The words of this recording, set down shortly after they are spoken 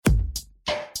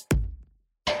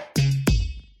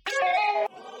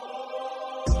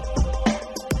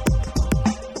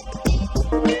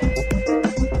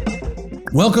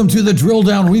Welcome to the Drill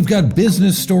Down. We've got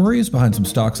business stories behind some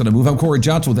stocks on a move. I'm Corey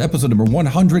Johnson with episode number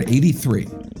 183.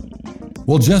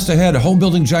 Well, just ahead, home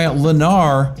building giant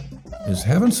Lennar is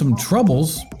having some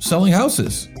troubles selling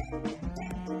houses.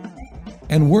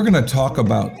 And we're going to talk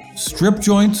about strip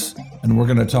joints, and we're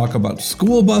going to talk about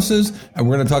school buses, and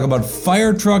we're going to talk about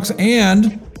fire trucks,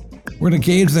 and we're going to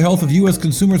gauge the health of U.S.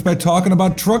 consumers by talking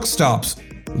about truck stops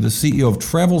with the CEO of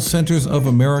TravelCenters of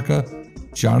America,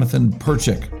 Jonathan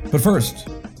Pertchik. But first,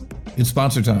 it's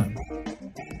sponsor time.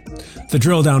 The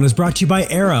Drill Down is brought to you by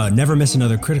Era. Never miss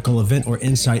another critical event or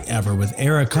insight ever. With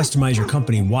Era, customize your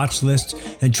company watch list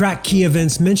and track key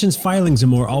events, mentions, filings, and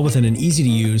more, all within an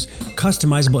easy-to-use,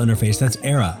 customizable interface. That's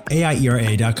Era,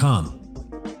 AIERA.com.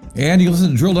 And you can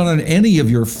listen to Drill Down on any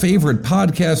of your favorite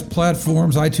podcast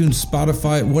platforms, iTunes,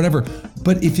 Spotify, whatever.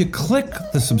 But if you click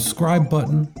the subscribe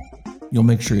button, you'll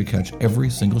make sure you catch every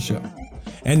single show.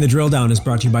 And the Drill Down is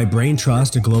brought to you by Brain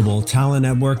Trust, a global talent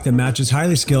network that matches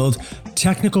highly skilled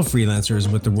technical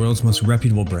freelancers with the world's most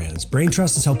reputable brands. Brain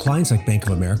Trust has helped clients like Bank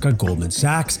of America, Goldman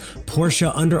Sachs,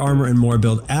 Porsche, Under Armour, and more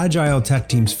build agile tech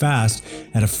teams fast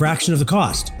at a fraction of the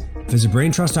cost. Visit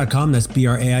braintrust.com, that's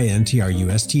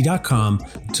BRAINTRUST.com,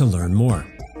 to learn more.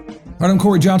 All right, I'm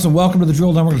Corey Johnson. Welcome to the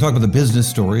Drill Down. We're going to talk about the business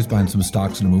stories behind some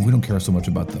stocks in a move. We don't care so much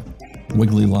about the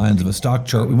wiggly lines of a stock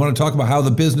chart. We want to talk about how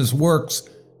the business works.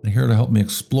 And here to help me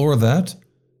explore that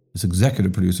is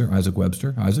executive producer Isaac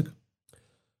Webster. Isaac?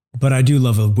 But I do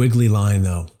love a wiggly line,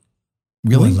 though.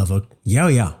 Really? I love a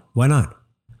yeah. Why not?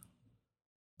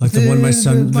 Like the one my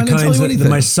son, the kinds that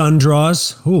my son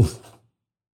draws. Ooh.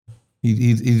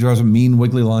 He draws a mean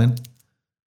wiggly line.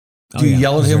 Do you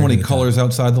yell at him when he colors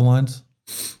outside the lines?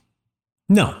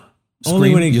 No.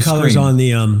 Only when he colors on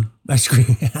the I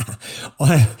scream.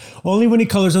 Only when he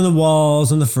colors on the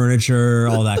walls, on the furniture,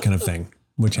 all that kind of thing,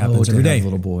 which happens every day.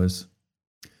 Little boys.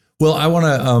 Well, I want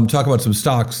to talk about some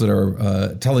stocks that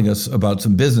are telling us about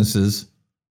some businesses.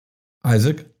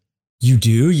 Isaac? You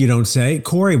do? You don't say?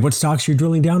 Corey, what stocks are you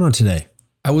drilling down on today?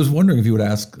 I was wondering if you would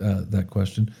ask that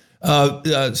question.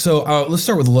 So let's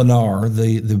start with Lennar,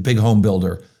 the big home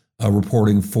builder,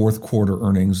 reporting fourth quarter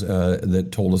earnings that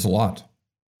told us a lot.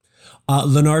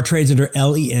 Lennar trades under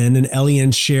LEN, and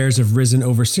LEN shares have risen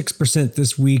over 6%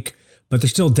 this week, but they're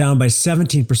still down by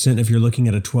 17% if you're looking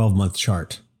at a 12-month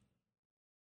chart.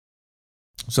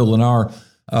 So Lennar,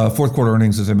 fourth quarter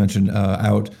earnings, as I mentioned,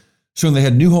 out, showing they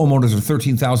had new homeowners of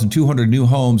 13,200 new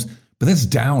homes, but that's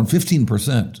down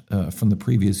 15% from the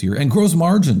previous year. And gross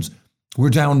margins were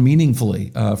down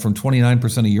meaningfully from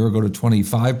 29% a year ago to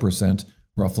 25%,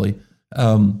 roughly,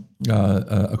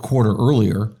 a quarter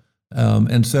earlier.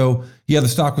 And so, the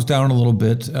stock was down a little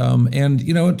bit. And,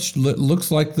 it looks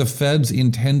like the Fed's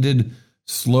intended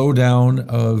slowdown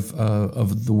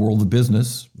of the world of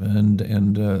business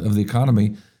and of the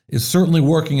economy is certainly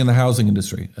working in the housing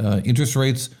industry. Interest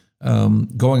rates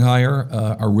going higher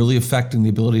are really affecting the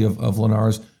ability of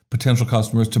Lennar's potential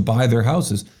customers to buy their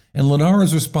houses. And Lennar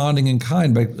is responding in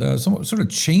kind by sort of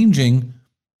changing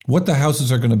what the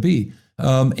houses are going to be.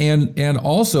 And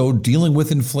also dealing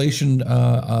with inflation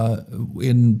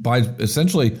by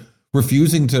essentially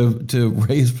refusing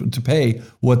to pay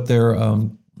what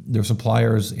their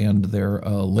suppliers and their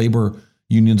labor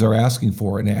unions are asking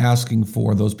for, and asking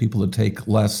for those people to take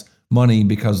less money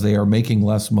because they are making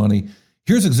less money.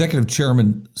 Here's Executive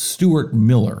Chairman Stuart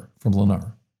Miller from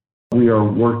Lennar. We are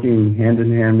working hand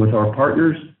in hand with our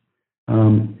partners,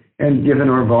 and given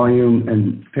our volume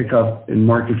and pickup in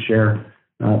market share,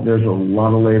 there's a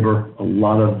lot of labor, a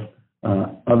lot of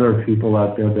other people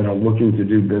out there that are looking to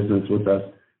do business with us.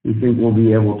 We think we'll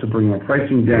be able to bring our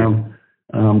pricing down.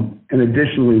 And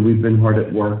additionally, we've been hard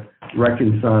at work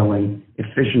reconciling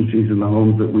efficiencies in the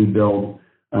homes that we build,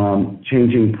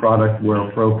 changing product where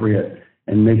appropriate,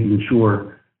 and making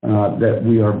sure that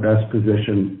we are best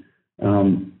positioned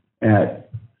at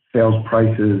sales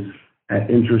prices, at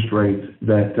interest rates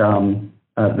that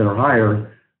are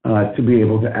higher, to be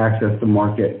able to access the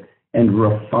market and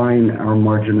refine our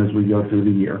margin as we go through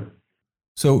the year.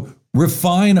 So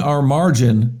refine our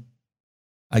margin,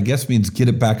 I guess, means get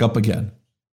it back up again.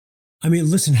 I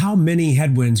mean, listen, how many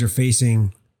headwinds are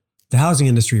facing the housing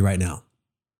industry right now?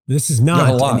 This is not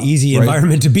an easy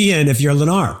environment to be in if you're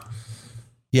Lennar.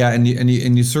 Yeah, and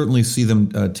you certainly see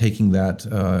them taking that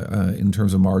in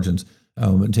terms of margins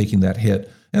and taking that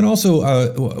hit. And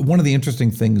also, one of the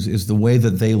interesting things is the way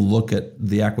that they look at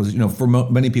the acquisition. For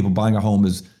many people, buying a home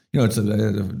is it's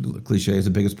a cliche, it's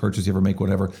the biggest purchase you ever make,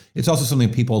 whatever. It's also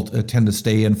something people tend to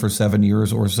stay in for 7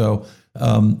 years or so,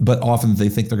 but often they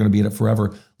think they're going to be in it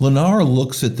forever. Lennar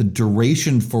looks at the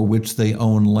duration for which they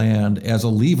own land as a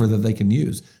lever that they can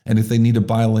use. And if they need to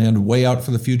buy land way out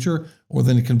for the future, or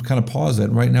then it can kind of pause that.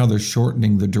 And right now they're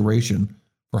shortening the duration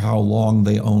for how long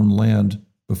they own land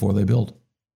before they build.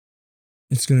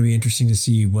 It's going to be interesting to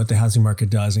see what the housing market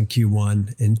does in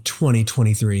Q1 in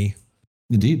 2023.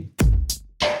 Indeed.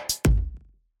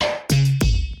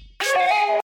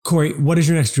 Corey, what is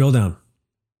your next drill down?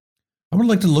 I would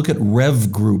like to look at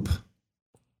Rev Group.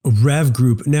 Rev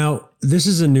Group. Now, this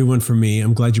is a new one for me.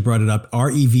 I'm glad you brought it up.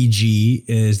 REVG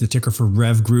is the ticker for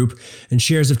Rev Group, and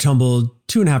shares have tumbled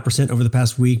 2.5% over the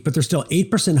past week, but they're still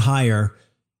 8% higher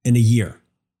in a year.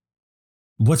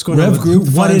 What's going on? Rev Group.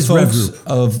 What is Rev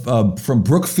Group? From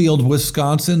Brookfield,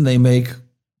 Wisconsin. They make,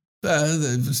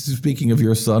 speaking of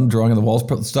your son, drawing on the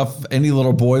walls, stuff any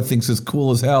little boy thinks is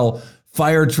cool as hell.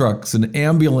 Fire trucks and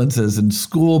ambulances and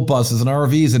school buses and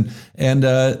RVs. And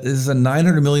this is a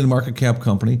 $900 million market cap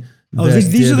company. Oh,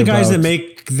 these are the guys that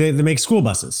make school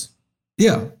buses.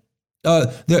 Yeah.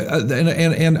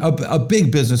 And a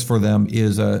big business for them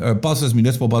is buses,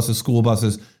 municipal buses, school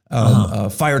buses,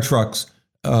 fire trucks.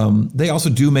 They also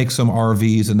do make some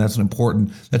RVs, and that's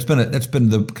been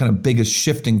the kind of biggest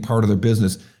shifting part of their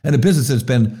business. And the business has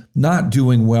been not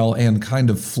doing well and kind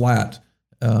of flat.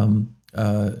 They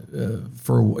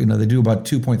do about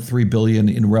 2.3 billion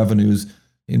in revenues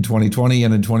in 2020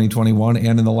 and in 2021,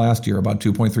 and in the last year about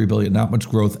 2.3 billion. Not much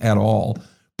growth at all,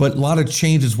 but a lot of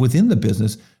changes within the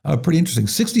business. Pretty interesting.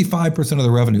 65% of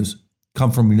the revenues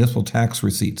come from municipal tax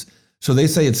receipts. So they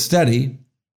say it's steady,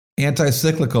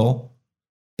 anti-cyclical,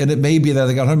 and it may be that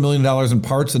they got $100 million in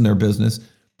parts in their business,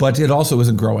 but it also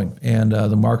isn't growing, and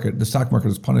the stock market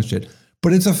has punished it.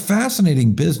 But it's a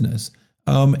fascinating business.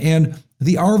 And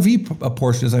the RV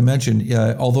portion, as I mentioned,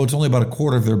 although it's only about a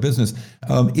quarter of their business,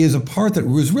 is a part that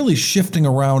was really shifting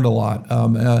around a lot,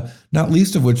 not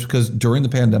least of which because during the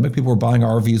pandemic, people were buying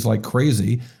RVs like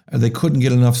crazy. They couldn't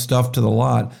get enough stuff to the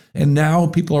lot. And now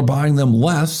people are buying them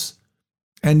less.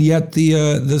 And yet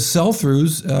the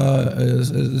sell-throughs,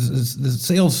 the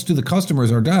sales to the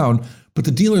customers are down, but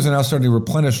the dealers are now starting to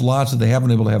replenish lots that they haven't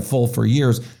been able to have full for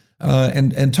years.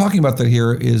 And talking about that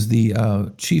here is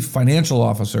the chief financial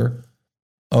officer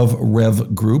of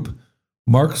Rev Group,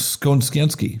 Mark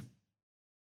Skonskienski.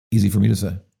 Easy for me to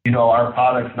say. Our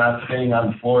product's not staying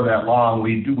on the floor that long.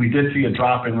 We did see a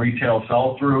drop in retail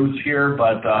sell-throughs here,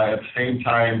 but at the same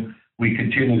time, we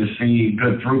continue to see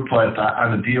good throughput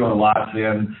on the dealer lots.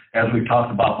 And as we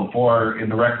talked about before, in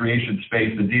the recreation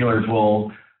space, the dealers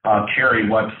will carry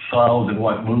what sells and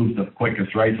what moves the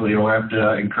quickest, right? So they don't have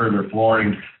to incur their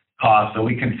flooring costs. So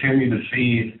we continue to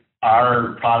see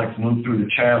our products move through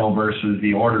the channel versus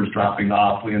the orders dropping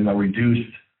off in the reduced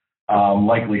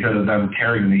likelihood of them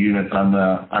carrying the units on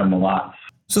the lots.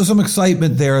 So some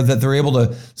excitement there that they're able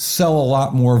to sell a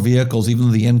lot more vehicles, even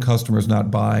though the end customer is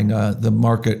not buying. The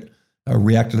market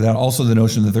reacted to that. Also the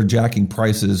notion that they're jacking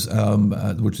prices,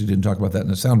 which we didn't talk about that in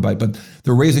the soundbite, but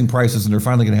they're raising prices and they're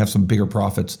finally going to have some bigger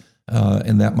profits,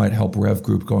 and that might help Rev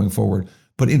Group going forward.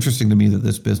 But interesting to me that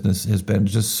this business has been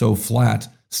just so flat.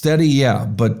 Steady, yeah,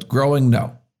 but growing,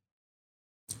 no.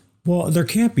 Well, there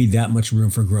can't be that much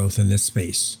room for growth in this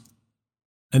space.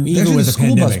 I mean, even actually, with the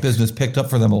school bus business picked up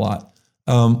for them a lot,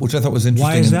 which I thought was interesting.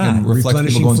 Why is that? And reflects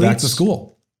people going back to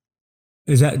school.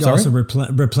 Is that also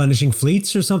replenishing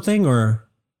fleets or something, or?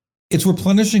 It's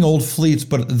replenishing old fleets,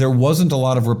 but there wasn't a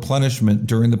lot of replenishment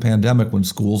during the pandemic when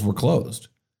schools were closed.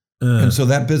 And so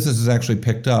that business has actually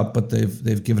picked up, but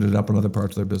they've given it up in other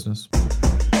parts of their business.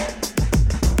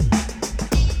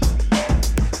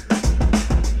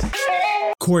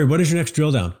 Corey, what is your next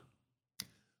drill down?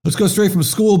 Let's go straight from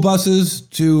school buses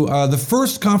to the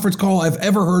first conference call I've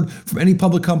ever heard from any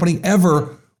public company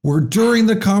ever, where during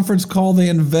the conference call, they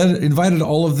invited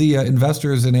all of the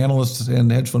investors and analysts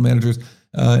and hedge fund managers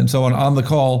and so on the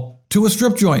call to a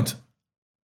strip joint.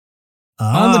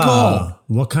 On the call.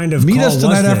 What kind of Meet call us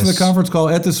tonight was after this? the conference call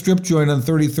at the strip joint on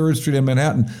 33rd Street in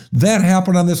Manhattan. That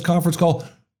happened on this conference call.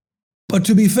 But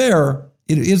to be fair,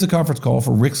 it is a conference call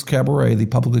for Rick's Cabaret, the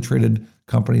publicly traded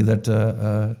company that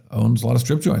owns a lot of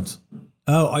strip joints.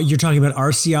 Oh, you're talking about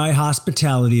RCI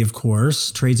Hospitality, of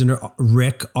course, trades under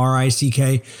Rick,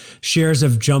 R-I-C-K. Shares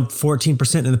have jumped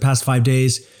 14% in the past 5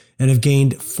 days and have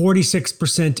gained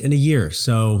 46% in a year.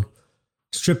 So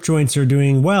strip joints are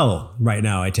doing well right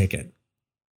now, I take it.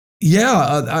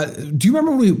 Yeah. Do you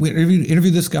remember when we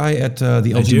interviewed this guy at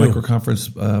the LG Micro Conference?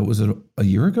 Was it a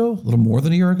year ago? A little more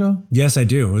than a year ago? Yes, I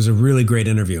do. It was a really great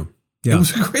interview. Yeah. It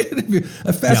was a great interview.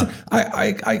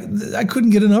 I couldn't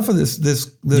get enough of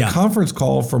the conference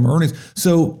call from earnings.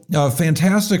 So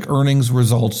fantastic earnings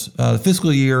results.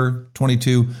 Fiscal year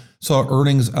 22 saw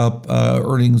earnings up,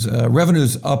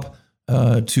 revenues up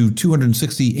to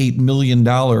 $268 million.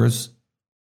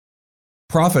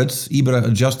 Profits, EBITDA,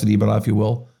 adjusted EBITDA, if you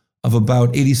will, of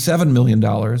about $87 million.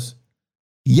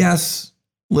 Yes,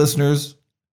 listeners,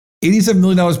 $87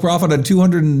 million profit on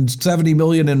 $270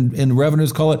 million in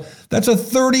revenues, call it. That's a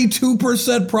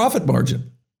 32% profit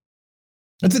margin.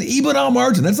 That's an EBITDA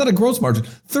margin. That's not a gross margin.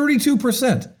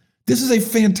 32%. This is a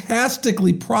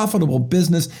fantastically profitable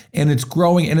business, and it's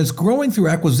growing through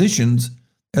acquisitions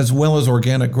as well as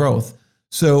organic growth.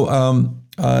 So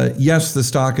yes, the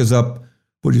stock is up,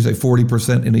 what did you say,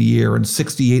 40% in a year and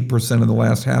 68% in the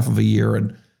last half of a year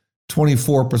and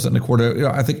 24% in a quarter.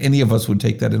 I think any of us would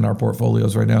take that in our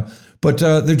portfolios right now. But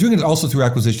they're doing it also through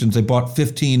acquisitions. They bought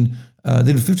 15. They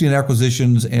did 15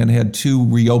 acquisitions and had 2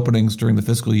 reopenings during the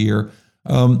fiscal year.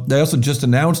 They also just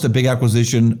announced a big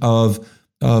acquisition of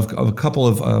a couple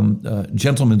of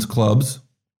gentlemen's clubs.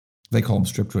 They call them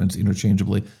strip joints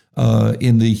interchangeably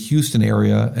in the Houston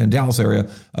area and Dallas area.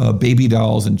 Baby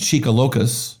Dolls and Chica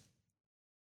Locas,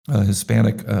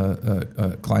 Hispanic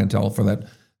clientele for that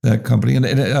company, and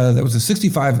that was a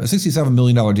 $67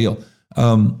 million deal.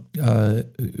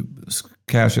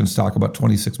 Cash in stock, about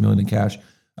 $26 million in cash.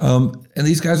 And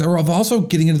these guys are also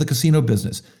getting into the casino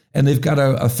business. And they've got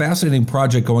a fascinating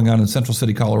project going on in Central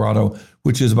City, Colorado,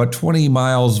 which is about 20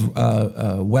 miles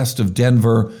west of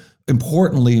Denver.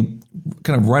 Importantly,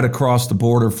 kind of right across the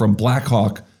border from Black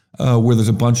Hawk, where there's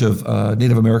a bunch of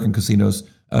Native American casinos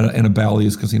and a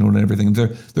Bally's casino and everything. And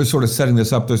they're sort of setting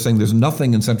this up. They're saying there's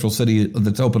nothing in Central City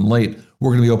that's open late.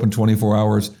 We're going to be open 24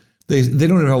 hours. They don't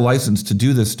even have a license to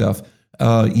do this stuff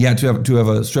yet to have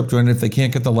a strip joint. If they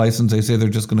can't get the license, they say they're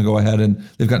just going to go ahead, and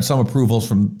they've got some approvals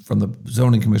from the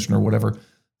zoning commission or whatever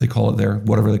they call it there.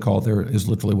 Whatever they call it there is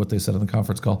literally what they said in the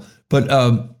conference call. But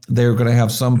they're going to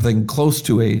have something close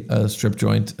to a strip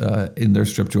joint in their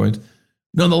strip joint.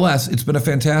 Nonetheless, it's been a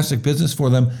fantastic business for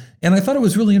them. And I thought it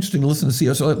was really interesting to listen to the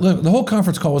CEO. So the whole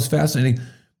conference call was fascinating.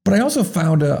 But I also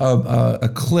found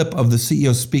a clip of the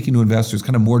CEO speaking to investors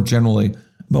kind of more generally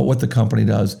about what the company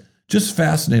does. Just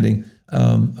fascinating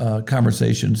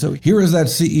conversation. So here is that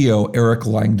CEO, Eric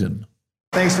Langdon.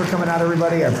 Thanks for coming out,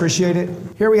 everybody. I appreciate it.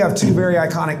 Here we have 2 very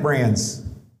iconic brands,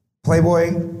 Playboy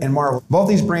and Marvel. Both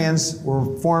these brands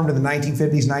were formed in the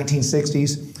 1950s,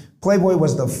 1960s. Playboy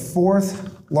was the 4th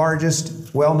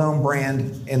largest well-known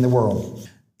brand in the world.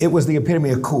 It was the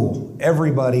epitome of cool.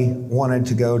 Everybody wanted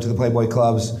to go to the Playboy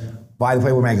clubs, buy the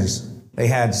Playboy magazines. They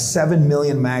had 7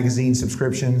 million magazine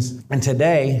subscriptions. And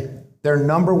today, their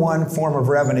 #1 form of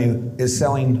revenue is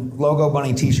selling logo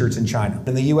bunny t-shirts in China.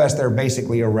 In the US, they're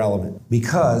basically irrelevant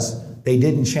because they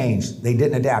didn't change. They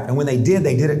didn't adapt. And when they did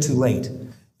it too late.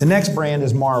 The next brand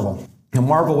is Marvel. And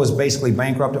Marvel was basically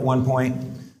bankrupt at one point.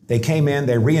 They came in,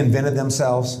 they reinvented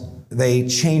themselves. They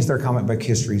changed their comic book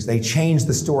histories. They changed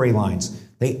the storylines.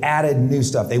 They added new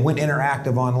stuff. They went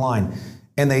interactive online,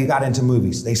 and they got into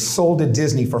movies. They sold to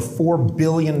Disney for $4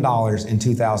 billion in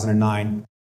 2009,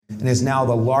 and is now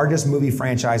the largest movie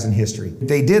franchise in history.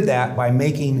 They did that by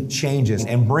making changes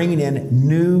and bringing in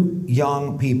new,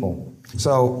 young people.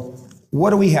 So what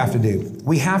do we have to do?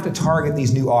 We have to target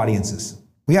these new audiences.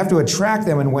 We have to attract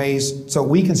them in ways so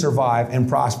we can survive and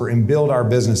prosper and build our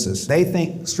businesses. They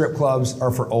think strip clubs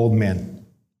are for old men,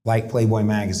 like Playboy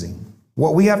magazine.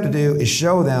 What we have to do is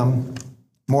show them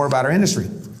more about our industry.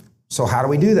 So how do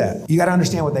we do that? You got to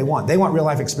understand what they want. They want real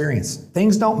life experience.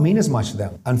 Things don't mean as much to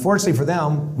them. Unfortunately for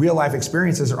them, real life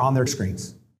experiences are on their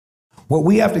screens. What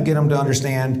we have to get them to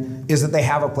understand is that they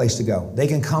have a place to go. They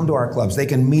can come to our clubs, they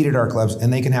can meet at our clubs,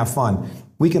 and they can have fun.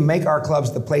 We can make our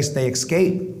clubs the place they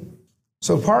escape.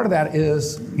 So part of that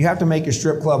is you have to make your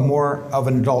strip club more of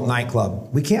an adult nightclub.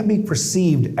 We can't be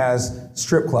perceived as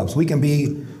strip clubs. We can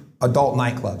be adult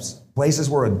nightclubs,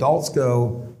 places where adults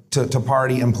go to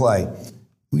party and play.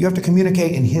 You have to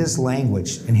communicate in his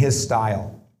language, in his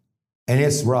style, and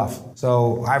it's rough.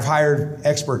 So I've hired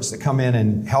experts that come in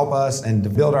and help us and to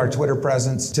build our Twitter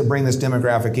presence to bring this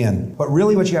demographic in. But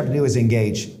really what you have to do is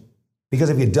engage.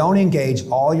 Because if you don't engage,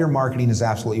 all your marketing is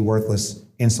absolutely worthless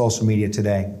in social media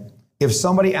today. If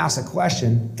somebody asks a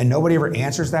question and nobody ever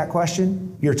answers that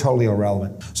question, you're totally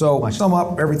irrelevant. So I sum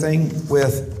up everything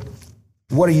with,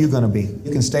 what are you going to be?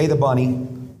 You can stay the bunny,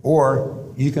 or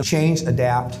you can change,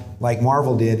 adapt like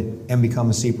Marvel did, and become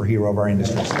a superhero of our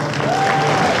industry.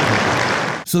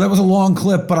 So that was a long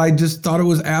clip, but I just thought it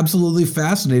was absolutely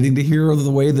fascinating to hear the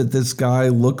way that this guy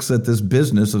looks at this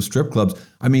business of strip clubs.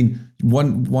 I mean,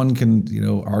 one can,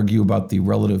 argue about the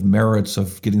relative merits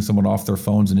of getting someone off their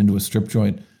phones and into a strip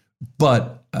joint,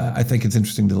 but I think it's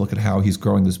interesting to look at how he's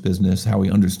growing this business, how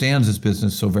he understands this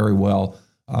business so very well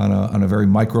on a very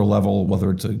micro level,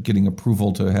 whether it's getting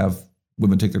approval to have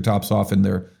women take their tops off in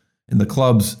the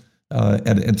clubs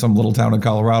at some little town in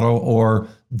Colorado, or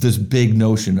this big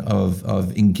notion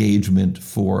of engagement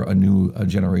for a new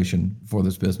generation for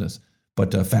this business.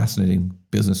 But fascinating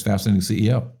business, fascinating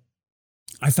CEO.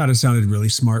 I thought it sounded really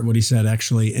smart what he said,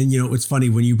 actually. And it's funny,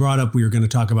 when you brought up we were going to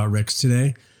talk about Rick's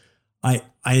today, I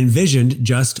envisioned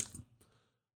just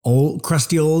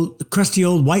crusty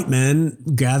old white men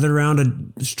gathered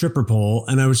around a stripper pole,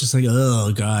 and I was just like,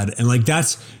 oh God. And like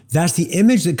that's the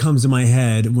image that comes to my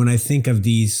head when I think of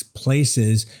these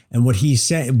places. And what he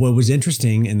said, what was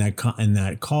interesting in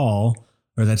that call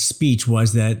or that speech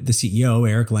was that the CEO,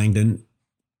 Eric Langdon,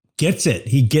 gets it.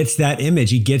 He gets that image.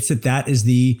 He gets that is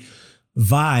the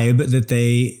vibe that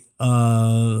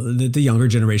that the younger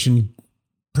generation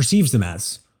perceives them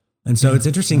as. And so it's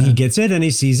interesting. He gets it and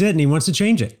he sees it and he wants to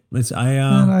change it.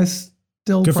 And I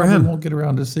still probably won't get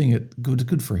around to seeing it.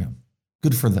 Good for him.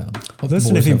 Good for them.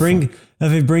 Listen, if he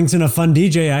brings in a fun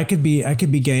DJ, I could be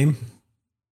game.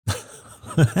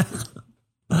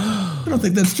 I don't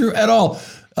think that's true at all.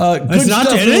 It's not.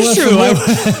 It is true.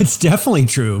 It's definitely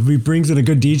true. If he brings in a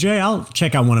good DJ, I'll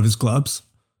check out one of his clubs.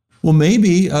 Well,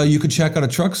 maybe you could check out a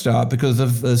truck stop because of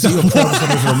CEO of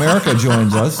TravelCenters of America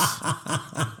joins us.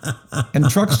 And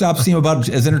truck stops seem about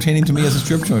as entertaining to me as a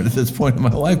strip joint at this point in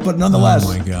my life. But nonetheless,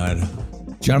 oh my God,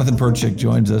 Jonathan Pertchik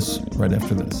joins us right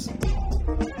after this.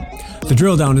 The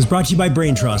Drill Down is brought to you by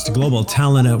BrainTrust, a global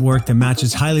talent network that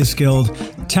matches highly skilled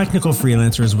technical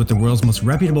freelancers with the world's most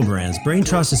reputable brands.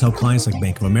 BrainTrust has helped clients like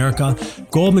Bank of America,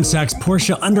 Goldman Sachs,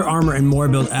 Porsche, Under Armour, and more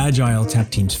build agile tech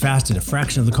teams fast at a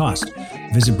fraction of the cost.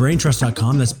 Visit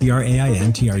braintrust.com, that's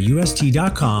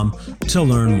BrainTrust.com, to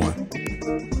learn more.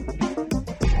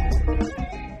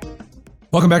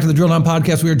 Welcome back to the Drill Down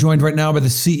Podcast. We are joined right now by the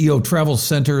CEO of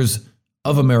TravelCenters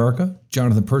of America.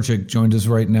 Jonathan Pertchik joins us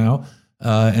right now.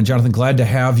 And Jonathan, glad to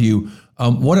have you.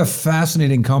 What a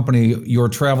fascinating company, your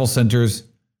TravelCenters.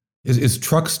 Is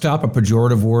truck stop a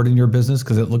pejorative word in your business?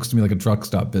 Because it looks to me like a truck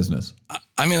stop business.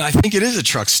 I mean, I think it is a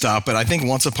truck stop, but I think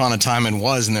once upon a time it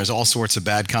was, and there's all sorts of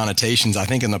bad connotations. I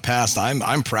think in the past,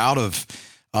 I'm proud of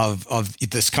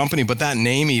this company, but that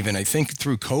name even, I think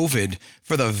through COVID,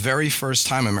 for the very first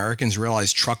time, Americans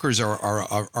realized truckers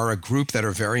are a group that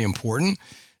are very important.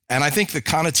 And I think the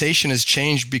connotation has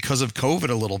changed because of COVID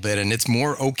a little bit, and it's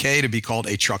more okay to be called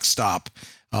a truck stop.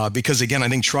 Because again, I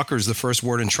think truckers, the first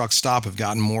word in truck stop, have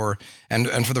gotten more,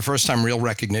 and for the first time, real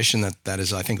recognition that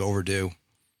is, I think, overdue.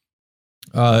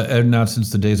 And not since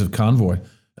the days of Convoy,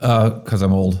 because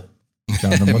I'm old.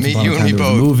 Jonathan, me, you and me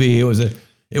both. Movie.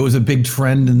 It was a big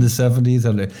trend in the 70s.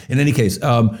 In any case,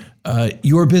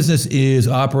 your business is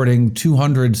operating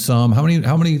 200 some. How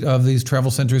many of these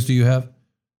TravelCenters do you have?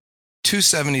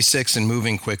 276 and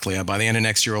moving quickly. By the end of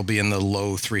next year, we'll be in the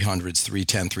low 300s,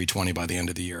 310, 320 by the end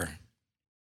of the year.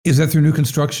 Is that through new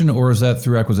construction or is that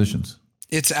through acquisitions?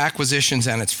 It's acquisitions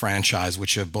and it's franchise,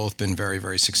 which have both been very,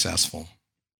 very successful.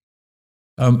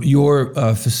 Your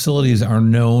facilities are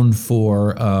known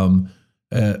for,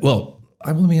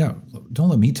 don't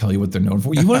let me tell you what they're known for.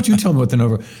 Why don't you tell me what they're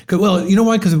known for? Well, you know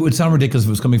why? Because it would sound ridiculous if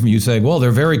it was coming from you saying, well, they're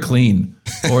very clean,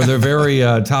 or they're very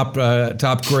top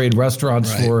grade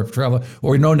restaurants for travel,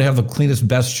 or you're known to have the cleanest,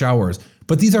 best showers.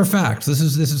 But these are facts. This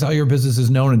is how your business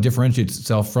is known and differentiates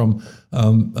itself from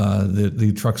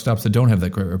the truck stops that don't have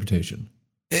that great reputation.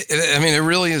 It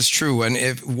really is true.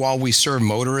 And while we serve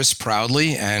motorists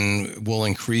proudly and will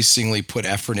increasingly put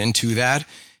effort into that,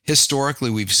 historically,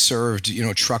 we've served,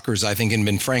 truckers, I think, and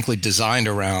been frankly designed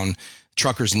around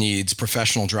truckers' needs,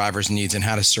 professional drivers' needs, and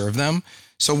how to serve them.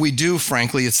 So we do,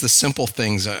 frankly, it's the simple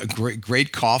things,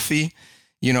 great coffee,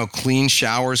 clean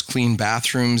showers, clean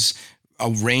bathrooms, a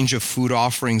range of food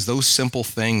offerings. Those simple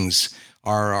things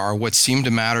are what seem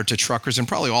to matter to truckers and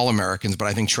probably all Americans, but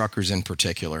I think truckers in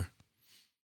particular.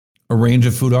 A range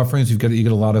of food offerings. You get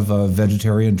a lot of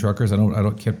vegetarian truckers.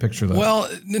 Can't picture that. Well,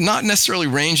 not necessarily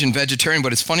range and vegetarian,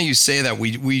 but it's funny you say that.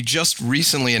 We just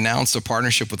recently announced a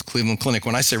partnership with Cleveland Clinic.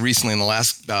 When I say recently, in the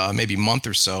last maybe month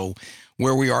or so,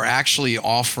 where we are actually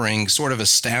offering sort of a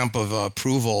stamp of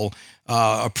approval,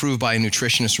 approved by a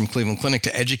nutritionist from Cleveland Clinic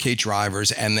to educate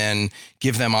drivers and then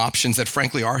give them options that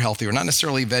frankly are healthier, not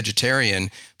necessarily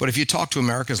vegetarian, but if you talk to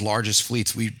America's largest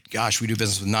fleets, we do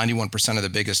business with 91% of the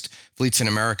biggest fleets in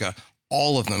America.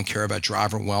 all of them care about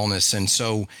driver wellness. And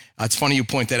so it's funny you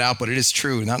point that out, but it is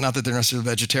true. Not that they're necessarily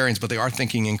vegetarians, but they are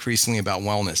thinking increasingly about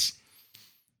wellness.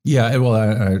 Yeah, well,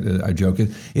 I joke. It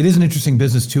is an interesting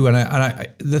business too, and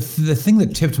the thing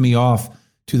that tipped me off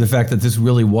to the fact that this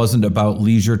really wasn't about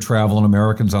leisure travel and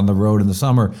Americans on the road in the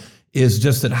summer is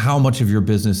just that how much of your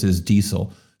business is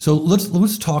diesel. So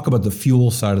let's talk about the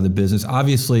fuel side of the business.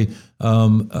 Obviously,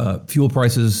 fuel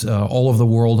prices all over the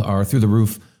world are through the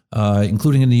roof,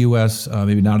 including in the U.S.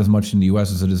 Maybe not as much in the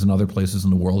U.S. as it is in other places in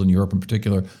the world, in Europe in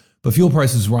particular. But fuel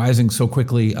prices rising so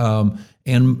quickly,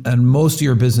 and most of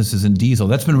your business is in diesel.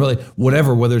 That's been really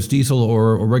whether it's diesel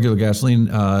or regular gasoline.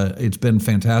 It's been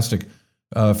fantastic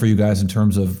for you guys in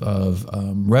terms of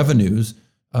revenues.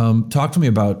 Talk to me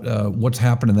about what's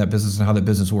happened in that business and how that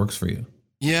business works for you.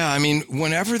 Yeah, I mean,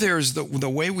 whenever there's the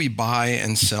way we buy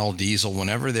and sell diesel,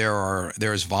 whenever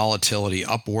there's volatility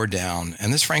up or down,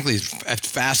 and this frankly is a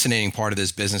fascinating part of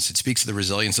this business. It speaks to the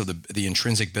resilience of the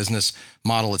intrinsic business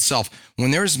model itself. When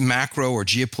there's macro or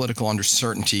geopolitical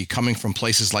uncertainty coming from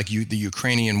places like the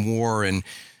Ukrainian war and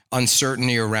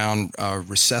uncertainty around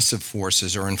recessive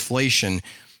forces or inflation,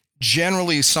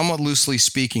 generally, somewhat loosely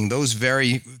speaking, those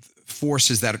very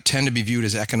forces that tend to be viewed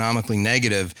as economically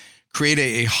negative create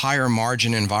a higher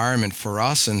margin environment for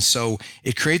us. And so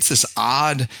it creates this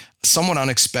odd, somewhat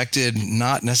unexpected,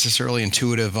 not necessarily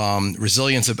intuitive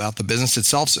resilience about the business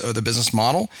itself or the business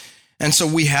model. And so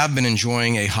we have been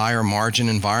enjoying a higher margin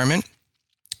environment.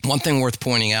 One thing worth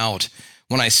pointing out,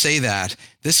 when I say that,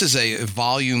 this is a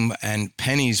volume and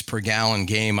pennies per gallon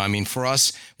game. I mean, for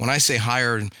us, when I say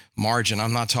higher margin,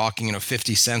 I'm not talking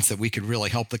 50 cents that we could really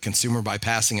help the consumer by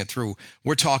passing it through.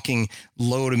 We're talking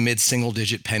low to mid single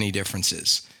digit penny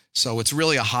differences. So it's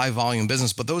really a high volume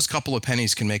business, but those couple of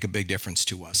pennies can make a big difference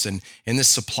to us. And in this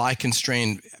supply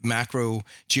constrained, macro,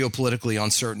 geopolitically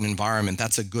uncertain environment,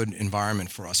 that's a good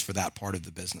environment for us for that part of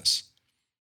the business.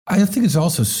 I think it's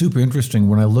also super interesting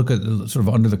when I look at sort of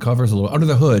under the covers, a little under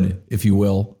the hood, if you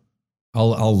will.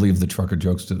 I'll leave the trucker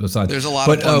jokes to the side. There's a lot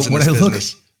of puns in this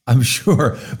business. I'm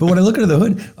sure. But when I look under the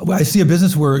hood, I see a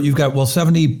business where you've got,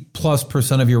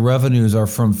 70+% of your revenues are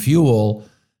from fuel.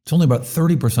 It's only about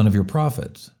 30% of your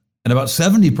profits. And about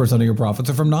 70% of your profits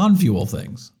are from non-fuel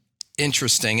things.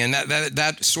 Interesting. And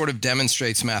that sort of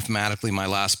demonstrates mathematically my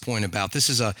last point about this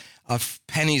is a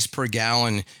pennies per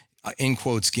gallon in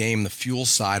quotes game, the fuel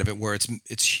side of it, where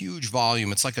it's huge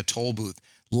volume. It's like a toll booth,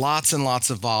 lots and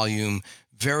lots of volume,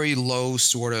 very low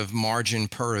sort of margin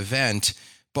per event.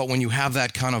 But when you have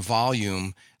that kind of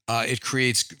volume, it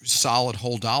creates solid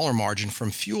whole dollar margin from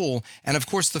fuel. And of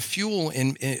course, the fuel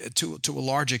to a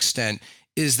large extent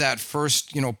is that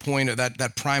first, point of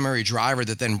that primary driver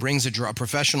that then brings a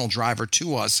professional driver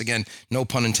to us. Again, no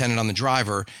pun intended on the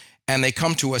driver. And they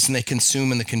come to us and they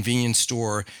consume in the convenience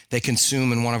store, they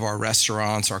consume in one of our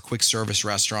restaurants, our quick service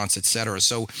restaurants, et cetera.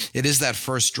 So it is that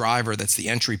first driver that's the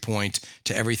entry point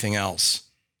to everything else.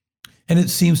 And it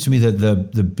seems to me that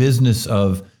the business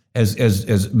of,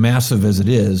 as massive as it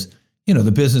is,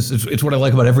 the business, it's what I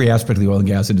like about every aspect of the oil and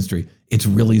gas industry. It's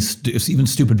really, even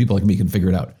stupid people like me can figure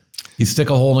it out. You stick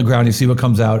a hole in the ground, you see what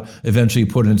comes out, eventually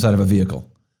you put it inside of a vehicle.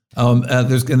 And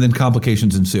then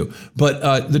complications ensue.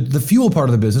 But the fuel part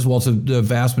of the business, while it's the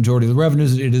vast majority of the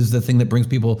revenues, it is the thing that brings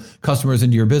customers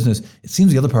into your business. It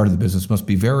seems the other part of the business must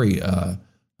be very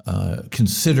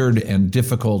considered and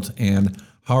difficult and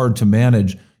hard to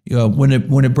manage. When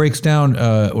it breaks down,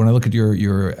 when I look at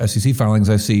your SEC filings,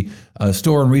 I see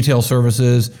store and retail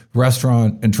services,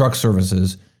 restaurant and truck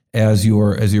services as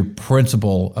your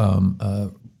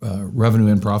principal revenue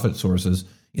and profit sources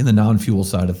in the non-fuel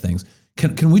side of things.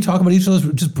 Can we talk about each of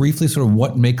those just briefly, sort of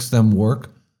what makes them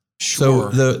work?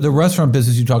 Sure. So the restaurant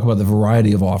business, you talk about the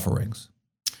variety of offerings.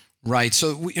 Right.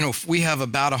 So, we have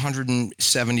about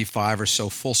 175 or so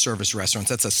full service restaurants.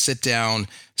 That's a sit down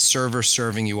server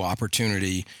serving you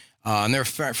opportunity. And they're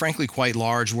frankly quite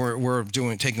large. We're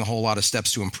taking a whole lot of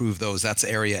steps to improve those. That's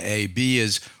area A. B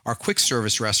is our quick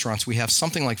service restaurants. We have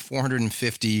something like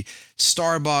 450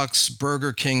 Starbucks,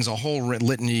 Burger Kings, a whole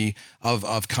litany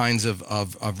of kinds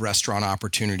of restaurant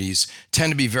opportunities.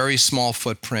 Tend to be very small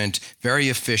footprint, very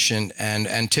efficient,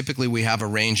 and typically we have a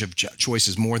range of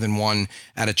choices, more than one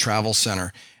at a travel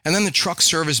center. And then the truck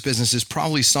service business is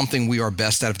probably something we are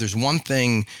best at. If there's one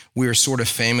thing we are sort of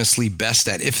famously best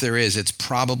at, if there is, it's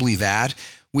probably that.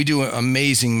 We do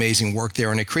amazing work there,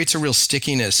 and it creates a real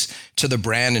stickiness to the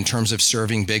brand in terms of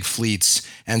serving big fleets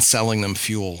and selling them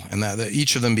fuel. And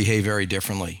each of them behave very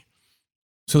differently.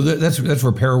 So that's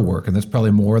repair work, and that's probably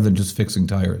more than just fixing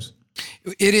tires.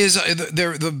 It is.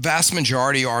 The vast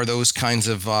majority are those kinds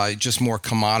of just more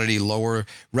commodity, lower,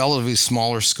 relatively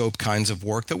smaller scope kinds of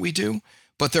work that we do.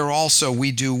 but they're also,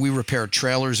 we repair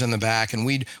trailers in the back, and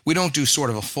we don't do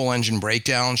sort of a full engine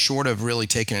breakdown, short of really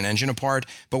taking an engine apart,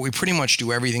 but we pretty much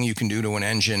do everything you can do to an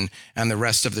engine and the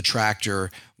rest of the tractor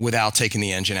without taking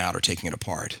the engine out or taking it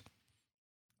apart.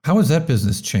 How has that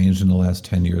business changed in the last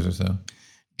 10 years or so?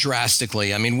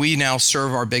 Drastically. I mean, we now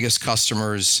serve our biggest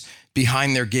customers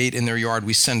behind their gate in their yard.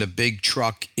 We send a big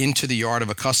truck into the yard of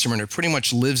a customer, and it pretty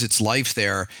much lives its life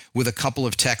there with a couple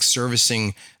of techs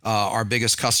servicing our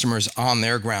biggest customers on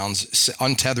their grounds,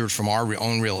 untethered from our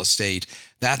own real estate.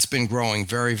 That's been growing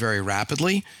very, very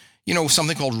rapidly. You know,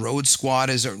 something called Road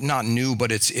Squad is not new,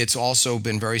 but it's also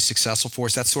been very successful for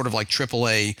us. That's sort of like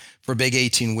AAA for big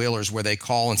 18-wheelers, where they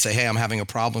call and say, hey, I'm having a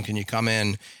problem. Can you come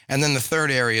in? And then the third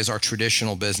area is our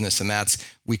traditional business, and that's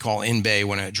we call in-bay,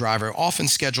 when a driver, often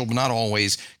scheduled, but not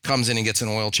always, comes in and gets an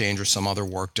oil change or some other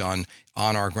work done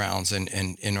on our grounds and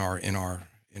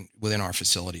within our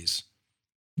facilities.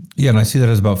 Yeah, and I see that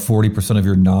as about 40% of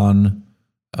your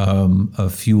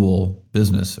fuel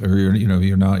business, or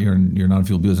your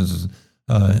non-fuel businesses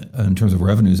in terms of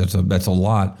revenues. That's a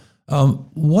lot.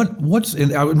 What's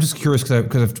and I'm just curious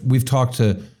because we've talked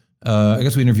to I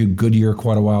guess we interviewed Goodyear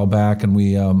quite a while back, and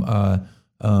we I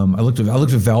looked at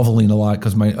Valvoline a lot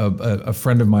because a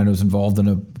friend of mine was involved in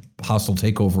a hostile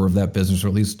takeover of that business, or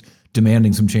at least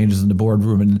demanding some changes in the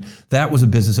boardroom. And that was a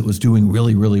business that was doing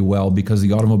really, really well because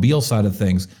the automobile side of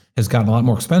things has gotten a lot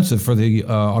more expensive for the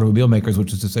automobile makers,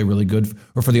 which is to say really good,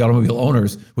 or for the automobile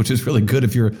owners, which is really good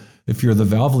if you're the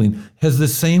Valvoline. Has the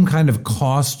same kind of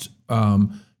cost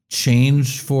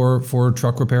changed for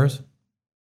truck repairs?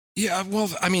 Yeah, well,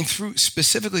 I mean,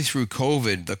 specifically through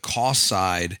COVID, the cost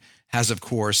side has, of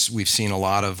course, we've seen a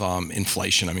lot of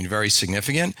inflation. I mean, very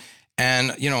significant.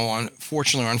 And,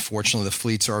 unfortunately or unfortunately, the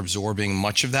fleets are absorbing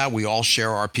much of that. We all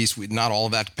share our piece. Not all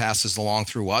of that passes along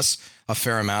through us. A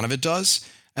fair amount of it does.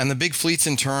 And the big fleets,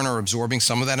 in turn, are absorbing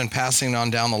some of that and passing it on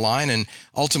down the line. And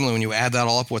ultimately, when you add that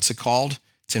all up, what's it called?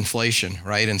 It's inflation,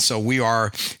 right? And so we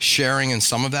are sharing in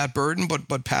some of that burden,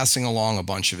 but passing along a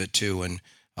bunch of it too. And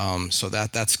so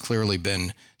that's clearly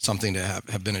been something to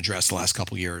have been addressed the last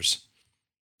couple of years.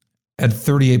 At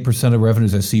 38% of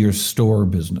revenues, I see your store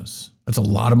business. That's a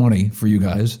lot of money for you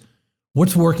guys.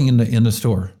 What's working in the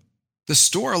store? The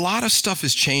store, a lot of stuff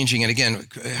is changing. And again,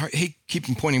 I hate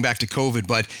keeping pointing back to COVID,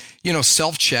 but,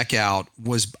 self-checkout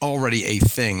was already a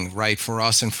thing, right, for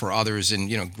us and for others in,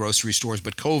 grocery stores.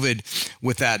 But COVID,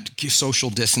 with that social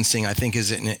distancing, I think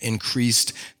has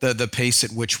increased the pace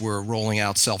at which we're rolling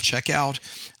out self-checkout.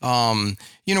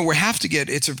 We have to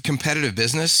it's a competitive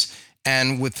business.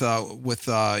 And with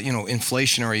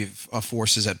inflationary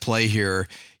forces at play here,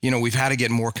 we've had to get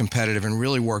more competitive and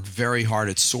really work very hard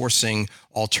at sourcing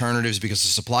alternatives because of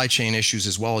supply chain issues,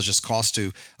 as well as just cost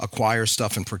to acquire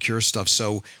stuff and procure stuff.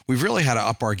 So we've really had to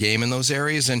up our game in those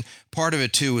areas. And part of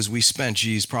it too is we spent,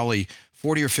 probably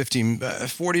 40 to 50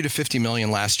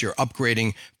 million last year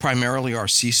upgrading primarily our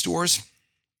C stores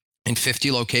in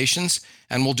 50 locations.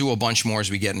 And we'll do a bunch more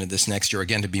as we get into this next year,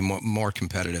 again, to be more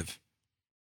competitive.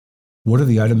 What are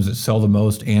the items that sell the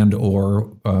most and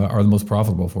or are the most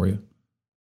profitable for you?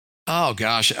 Oh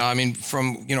gosh, I mean,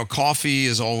 coffee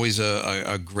is always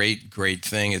a great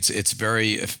thing. It's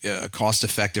very cost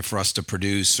effective for us to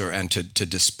produce and to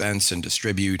dispense and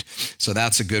distribute. So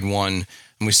that's a good one.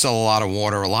 And we sell a lot of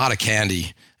water, a lot of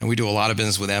candy, and we do a lot of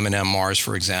business with M&M Mars,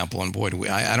 for example. And boy,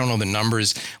 I don't know the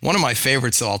numbers. One of my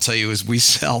favorites, though, I'll tell you, is we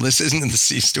sell. This isn't in the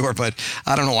C store, but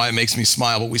I don't know why it makes me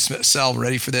smile. But we sell,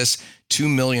 ready for this, 2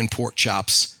 million pork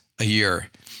chops a year.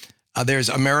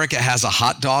 America has a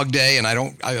hot dog day, and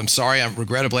I'm sorry,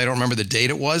 regrettably, I don't remember the date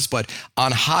it was, but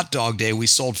on hot dog day, we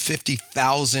sold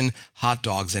 50,000 hot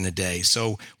dogs in a day.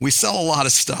 So we sell a lot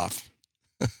of stuff.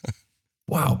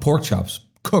 Wow, pork chops,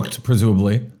 cooked,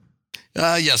 presumably.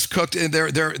 Yes, cooked.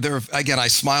 They're again, I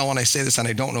smile when I say this, and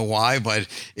I don't know why, but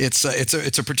it's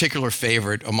a particular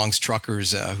favorite amongst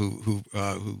truckers who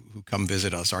come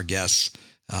visit us, our guests.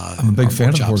 I'm a big fan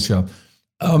of pork chop.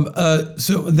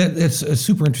 So that's a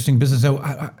super interesting business.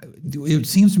 Now, it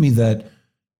seems to me that,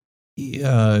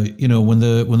 when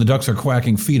the ducks are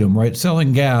quacking, feed them, right?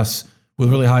 Selling gas with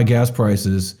really high gas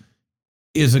prices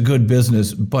is a good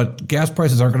business, but gas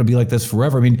prices aren't going to be like this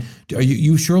forever. I mean,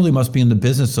 you surely must be in the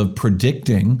business of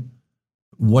predicting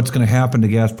what's going to happen to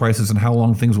gas prices and how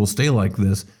long things will stay like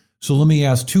this. So let me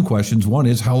ask two questions. One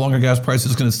is, how long are gas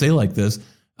prices going to stay like this?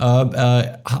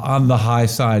 On the high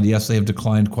side, yes, they have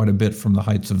declined quite a bit from the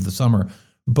heights of the summer.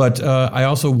 But I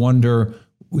also wonder,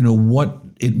 what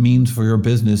it means for your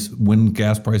business when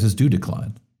gas prices do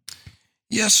decline.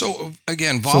 Yeah. So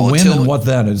again, volatility. So when and what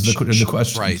then is the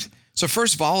question. Right. So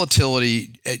first,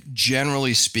 volatility,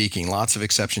 generally speaking, lots of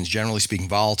exceptions, generally speaking,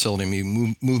 volatility,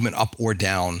 movement up or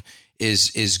down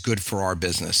is good for our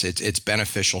business. It's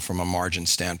beneficial from a margin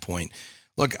standpoint.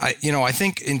 Look, I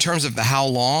think in terms of the how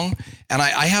long, and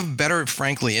I have better,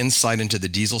 frankly, insight into the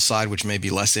diesel side, which may be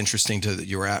less interesting to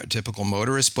your typical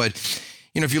motorist. But,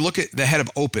 if you look at the head of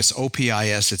OPIS,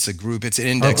 OPIS, it's a group, it's an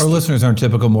index. Our listeners aren't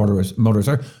typical motorists.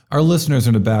 Our listeners are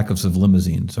in the backups of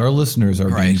limousines. Our listeners are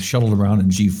being shuttled around in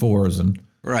G4s and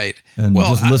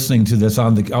just listening to this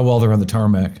while they're on the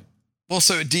tarmac. Well,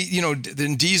 so,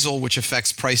 then diesel, which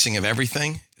affects pricing of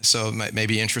everything. So it may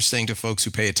be interesting to folks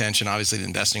who pay attention, obviously, the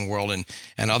investing world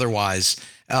and otherwise.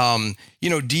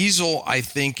 Diesel, I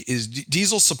think,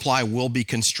 diesel supply will be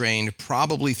constrained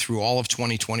probably through all of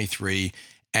 2023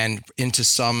 and into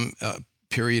some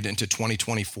period into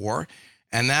 2024.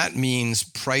 And that means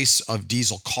cost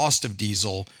of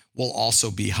diesel will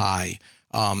also be high.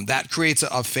 That creates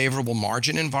a favorable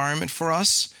margin environment for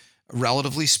us,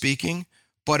 relatively speaking,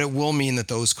 but it will mean that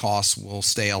those costs will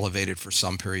stay elevated for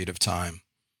some period of time.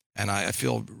 And I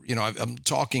feel, I'm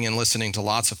talking and listening to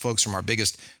lots of folks from our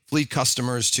biggest fleet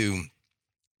customers to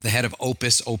the head of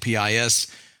OPIS,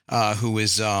 who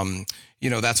is,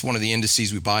 that's one of the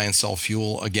indices we buy and sell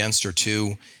fuel against or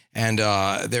to. And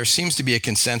there seems to be a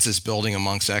consensus building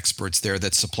amongst experts there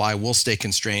that supply will stay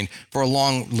constrained for a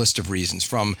long list of reasons,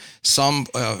 from some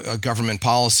government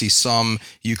policy, some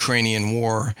Ukrainian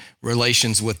war,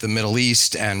 relations with the Middle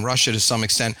East and Russia to some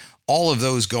extent. All of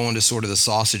those go into sort of the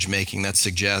sausage making that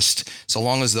suggest, so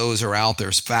long as those are out,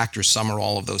 there's factors, some or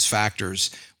all of those factors,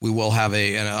 we will have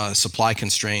a supply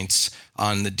constraints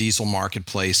on the diesel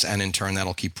marketplace, and in turn,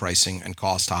 that'll keep pricing and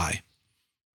cost high.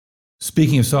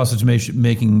 Speaking of sausage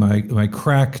making, my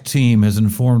crack team has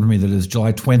informed me that it's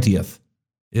July 20th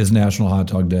is National Hot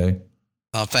Dog Day.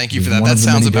 Thank you for that. That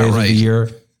sounds about right. Of the year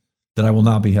that I will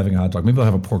not be having a hot dog. Maybe I'll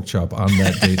have a pork chop on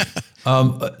that date.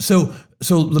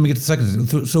 So let me get to the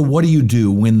second. So what do you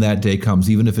do when that day comes,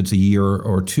 even if it's a year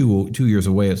or 2 years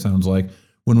away, it sounds like,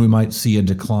 when we might see a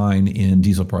decline in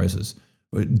diesel prices?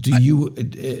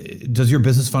 Does your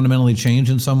business fundamentally change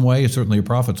in some way? Certainly your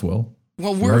profits will.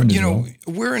 Well, we're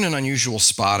in an unusual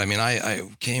spot. I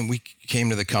mean, we came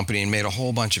to the company and made a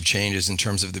whole bunch of changes in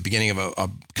terms of the beginning of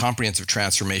a comprehensive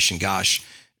transformation.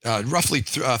 Roughly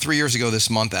 3 years ago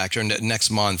this month, actually, next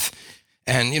month.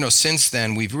 And, since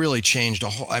then, we've really changed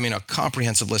a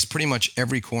comprehensive list, pretty much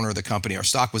every corner of the company. Our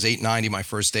stock was $8.90 my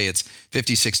first day. It's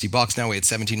 $50-$60. Now we had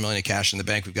 $17 million of cash in the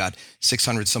bank. We've got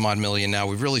 600 some odd million now.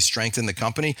 We've really strengthened the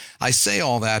company. I say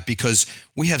all that because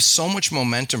we have so much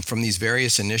momentum from these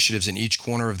various initiatives in each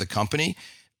corner of the company.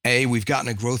 A, we've gotten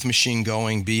a growth machine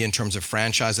going. B, in terms of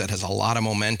franchise that has a lot of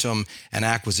momentum and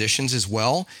acquisitions as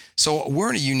well. So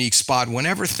we're in a unique spot.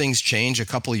 Whenever things change a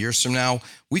couple of years from now,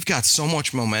 we've got so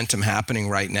much momentum happening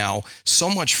right now, so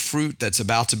much fruit that's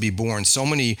about to be born, so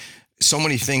many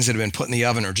things that have been put in the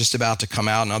oven are just about to come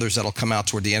out, and others that'll come out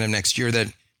toward the end of next year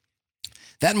that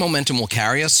momentum will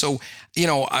carry us. So,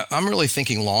 I'm really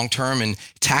thinking long-term, and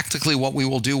tactically what we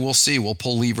will do, we'll see. We'll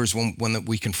pull levers when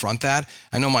we confront that.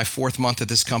 I know my 4th month at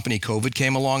this company, COVID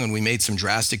came along and we made some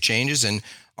drastic changes. And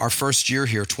our first year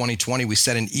here, 2020, we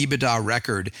set an EBITDA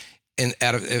record. In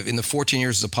the 14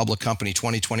 years as a public company,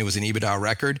 2020 was an EBITDA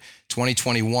record.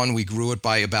 2021, we grew it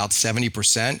by about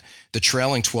 70%. The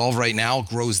trailing 12 right now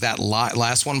grows that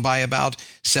last one by about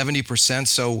 70%.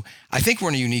 So I think we're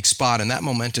in a unique spot, and that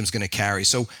momentum is going to carry.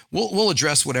 So we'll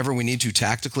address whatever we need to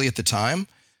tactically at the time,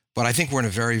 but I think we're in a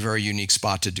very, very unique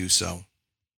spot to do so.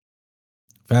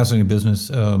 Fascinating business.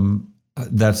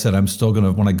 That said, I'm still going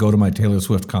to, when I go to my Taylor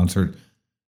Swift concert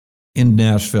in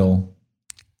Nashville,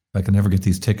 if I can ever get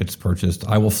these tickets purchased,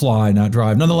 I will fly, not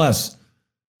drive. Nonetheless,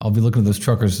 I'll be looking at those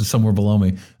truckers somewhere below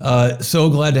me. So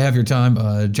glad to have your time.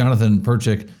 Jonathan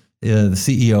Pertchik, the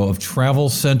CEO of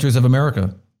TravelCenters of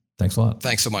America. Thanks a lot.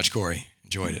 Thanks so much, Corey.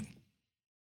 Enjoyed it. All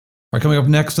right, coming up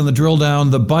next on the Drill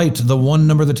Down, the Bite, the one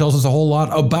number that tells us a whole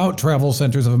lot about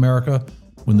TravelCenters of America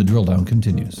when the Drill Down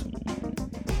continues.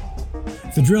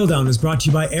 The Drill Down is brought to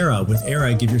you by ERA. With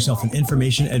ERA, give yourself an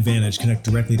information advantage. Connect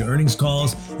directly to earnings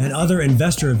calls and other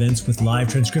investor events with live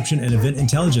transcription and event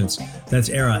intelligence. That's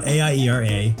ERA,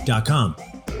 AIERA.com.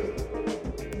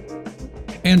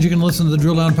 And you can listen to the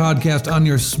Drill Down podcast on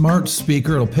your smart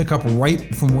speaker. It'll pick up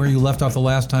right from where you left off the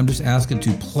last time. Just ask it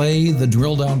to play the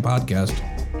Drill Down podcast,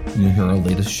 and you'll hear our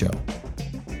latest show.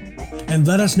 And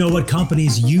let us know what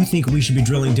companies you think we should be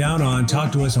drilling down on.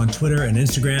 Talk to us on Twitter and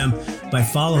Instagram by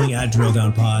following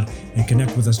 @DrillDownPod, and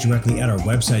connect with us directly at our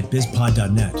website,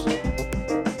 bizpod.net.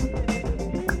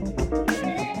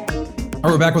 All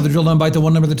right, we're back with the Drill Down Bite, the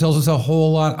one number that tells us a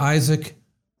whole lot. Isaac,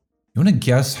 You want to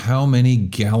guess how many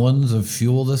gallons of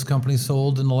fuel this company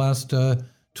sold in the last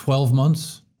 12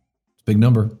 months? It's a big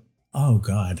number. Oh,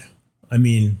 God. I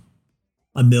mean,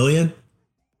 1 million?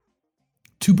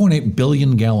 2.8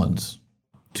 billion gallons.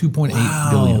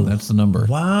 2.8 billion. That's the number.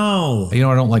 Wow. You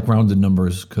know, I don't like rounded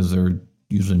numbers because they're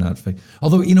usually not fake.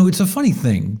 Although, you know, it's a funny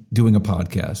thing doing a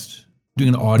podcast,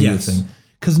 doing an audio thing,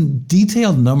 because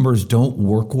detailed numbers don't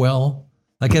work well.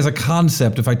 Like as a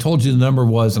concept, if I told you the number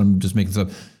was, and I'm just making this up,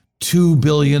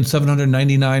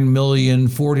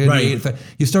 2,799,000,488, right.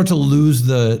 You start to lose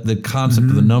the concept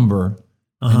of the number.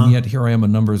 And yet here I am, a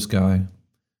numbers guy.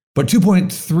 But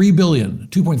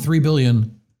 2.3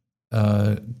 billion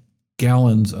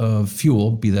gallons of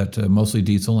fuel, be that mostly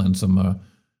diesel and some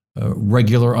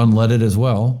regular unleaded as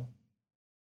well.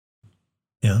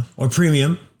 Yeah, or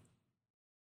premium.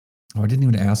 Oh, I didn't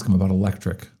even ask him about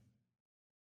electric.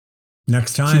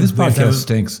 Next time. See, this podcast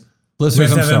stinks. Listeners,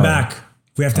 we have to have him back.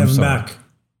 We have to have him back.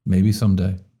 Maybe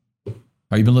someday. All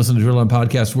right, you've been listening to Drill On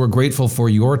Podcast. We're grateful for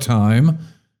your time.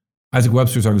 Isaac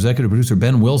Webster's our executive producer.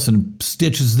 Ben Wilson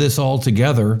stitches this all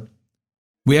together.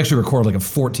 We actually record like a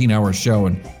 14-hour show,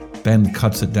 and Ben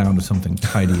cuts it down to something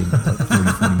tidy in about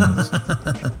 30, 40 minutes.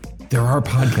 There are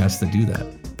podcasts that do that.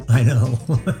 I know.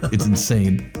 It's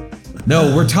insane.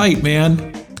 No, we're tight,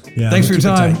 man. Yeah, thanks for your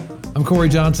time. I'm Corey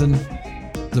Johnson,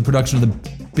 the production of the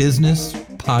Business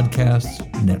Podcast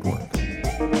Network.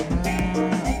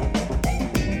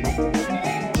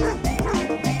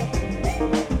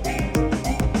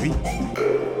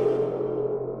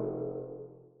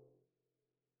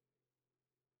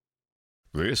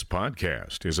 This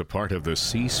podcast is a part of the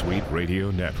C-Suite Radio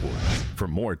Network. For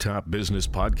more top business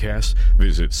podcasts,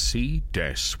 visit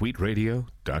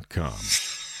c-suiteradio.com.